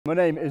My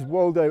name is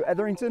Waldo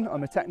Etherington.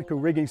 I'm a technical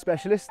rigging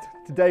specialist.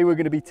 Today we're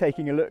going to be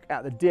taking a look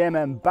at the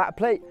DMM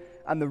backplate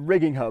and the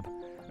rigging hub.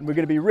 And we're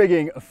going to be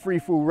rigging a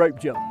freefall rope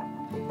jump.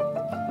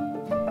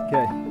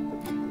 Okay.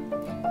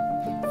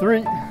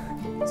 3,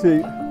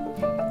 2,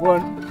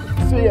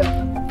 1, see ya!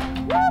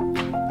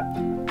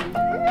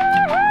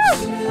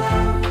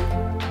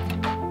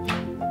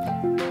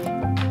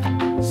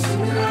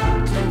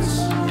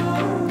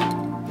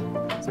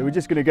 So we're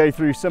just going to go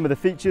through some of the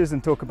features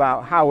and talk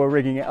about how we're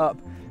rigging it up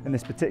in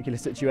this particular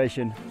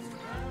situation.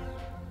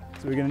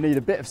 So we're going to need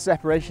a bit of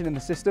separation in the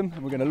system,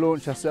 and we're going to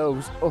launch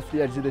ourselves off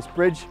the edge of this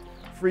bridge,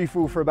 free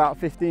fall for about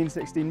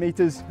 15-16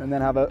 meters, and then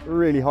have a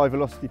really high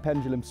velocity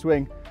pendulum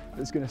swing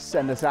that's going to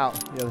send us out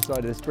the other side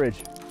of this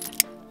bridge.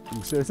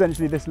 So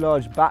essentially this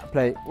large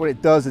backplate, what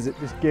it does is it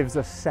just gives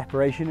us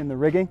separation in the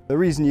rigging. The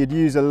reason you'd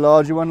use a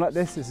larger one like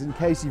this is in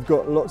case you've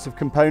got lots of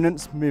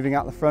components moving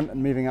out the front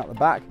and moving out the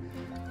back.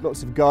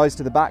 Lots of guys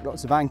to the back,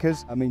 lots of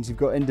anchors. That means you've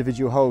got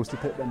individual holes to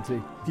put them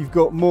to. If you've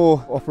got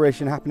more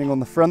operation happening on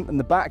the front than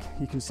the back,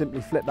 you can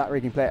simply flip that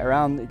rigging plate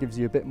around. It gives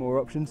you a bit more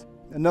options.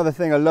 Another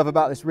thing I love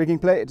about this rigging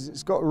plate is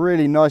it's got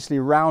really nicely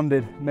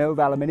rounded milled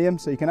aluminium,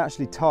 so you can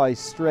actually tie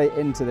straight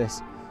into this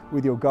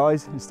with your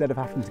guys instead of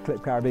having to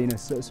clip carabiners.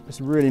 So it's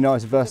a really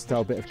nice,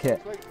 versatile bit of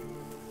kit.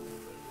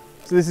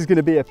 So this is going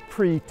to be a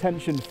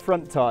pre-tensioned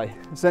front tie.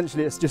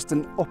 Essentially, it's just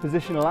an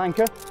oppositional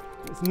anchor.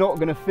 It's not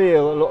going to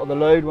feel a lot of the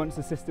load once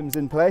the system's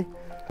in play.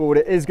 But what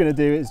it is going to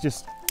do is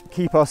just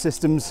keep our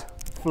systems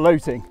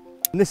floating.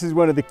 And this is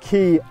one of the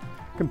key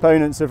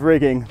components of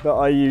rigging that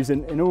I use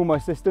in all my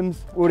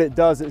systems. What it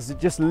does is it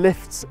just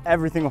lifts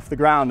everything off the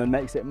ground and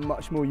makes it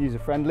much more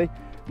user-friendly.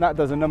 And that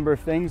does a number of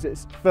things.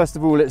 First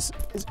of all, it's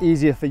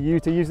easier for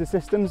you to use the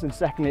systems, and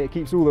secondly, it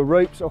keeps all the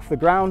ropes off the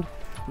ground,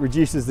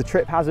 reduces the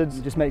trip hazards,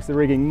 it just makes the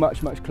rigging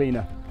much, much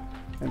cleaner.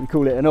 And we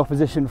call it an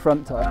opposition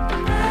front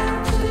tie.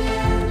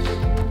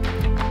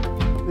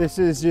 This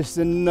is just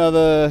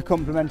another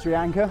complementary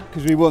anchor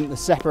because we want the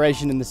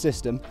separation in the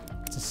system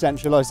to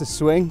centralise the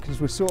swing, because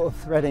we're sort of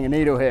threading a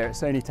needle here.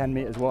 It's only 10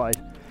 metres wide.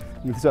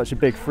 With such a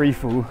big free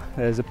fall,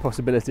 there's a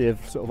possibility of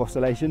sort of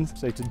oscillations.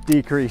 So to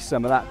decrease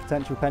some of that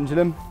potential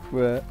pendulum,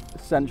 we're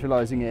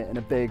centralising it in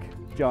a big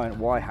giant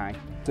Y-hang.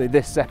 So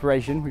this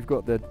separation, we've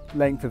got the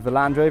length of the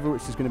Land Rover,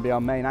 which is going to be our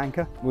main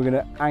anchor. We're going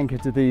to anchor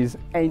to these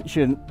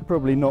ancient,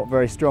 probably not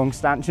very strong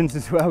stanchions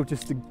as well,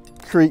 just to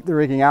creep the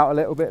rigging out a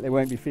little bit. They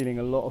won't be feeling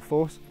a lot of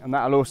force. And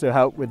that'll also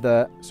help with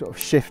the sort of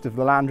shift of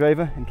the Land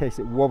Rover in case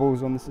it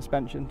wobbles on the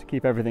suspension, to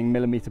keep everything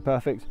millimetre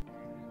perfect.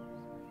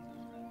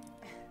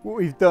 What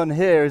we've done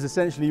here is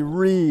essentially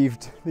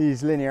reeved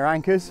these linear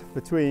anchors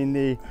between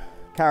the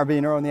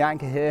carabiner on the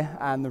anchor here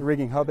and the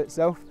rigging hub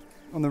itself.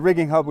 On the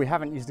rigging hub, we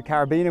haven't used a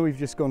carabiner, we've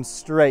just gone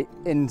straight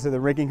into the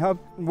rigging hub.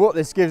 What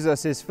this gives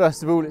us is,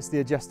 first of all, it's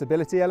the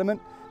adjustability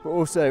element, but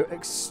also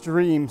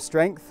extreme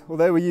strength.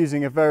 Although we're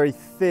using a very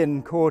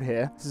thin cord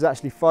here, this is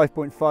actually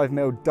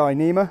 5.5mm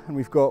Dyneema, and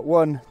we've got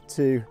 1,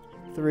 2,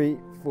 3,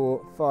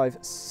 4, 5,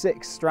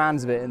 6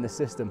 strands of it in the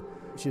system,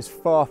 which is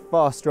far,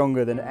 far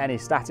stronger than any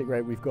static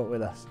rope we've got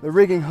with us. The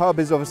rigging hub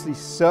is obviously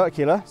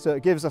circular, so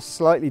it gives us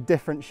slightly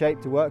different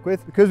shape to work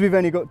with. Because we've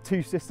only got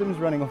 2 systems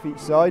running off each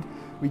side,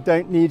 we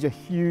don't need a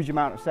huge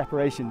amount of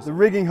separations. The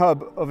rigging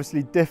hub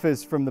obviously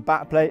differs from the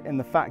backplate in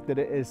the fact that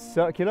it is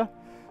circular,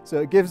 so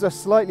it gives us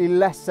slightly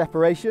less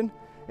separation.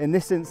 In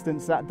this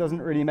instance, that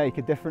doesn't really make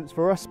a difference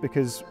for us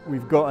because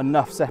we've got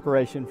enough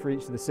separation for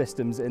each of the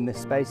systems in this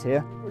space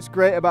here. What's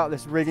great about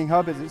this rigging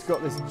hub is it's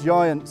got this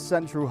giant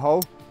central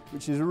hole,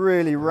 which is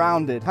really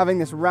rounded. Having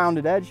this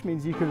rounded edge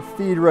means you can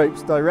feed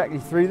ropes directly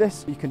through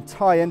this. You can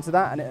tie into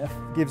that, and it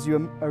gives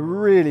you a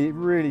really,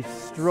 really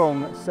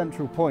strong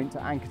central point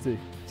to anchor to.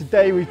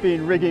 Today we've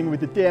been rigging with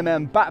the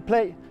DMM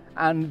backplate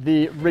and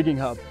the rigging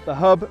hub. The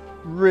hub,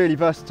 really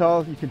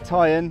versatile. You can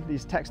tie in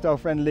these textile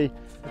friendly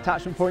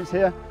attachment points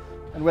here,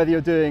 and whether you're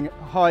doing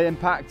high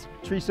impact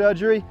tree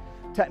surgery,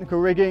 technical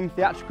rigging,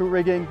 theatrical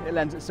rigging, it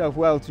lends itself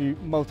well to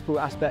multiple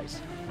aspects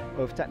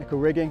of technical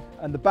rigging.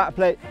 And the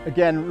backplate,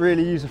 again,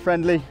 really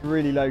user-friendly,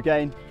 really low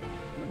gain,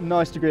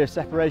 nice degree of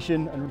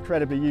separation, and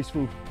incredibly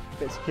useful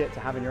bits of kit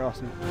to have in your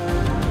arsenal.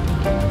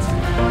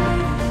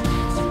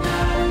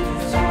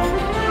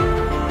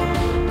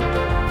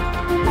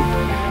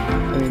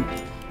 I mean,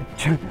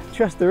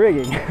 trust the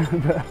rigging,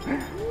 but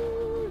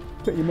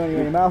put your money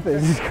where your mouth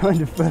is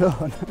kind of full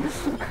on.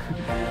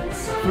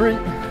 3,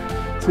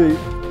 2,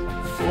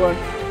 1,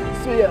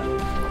 see ya!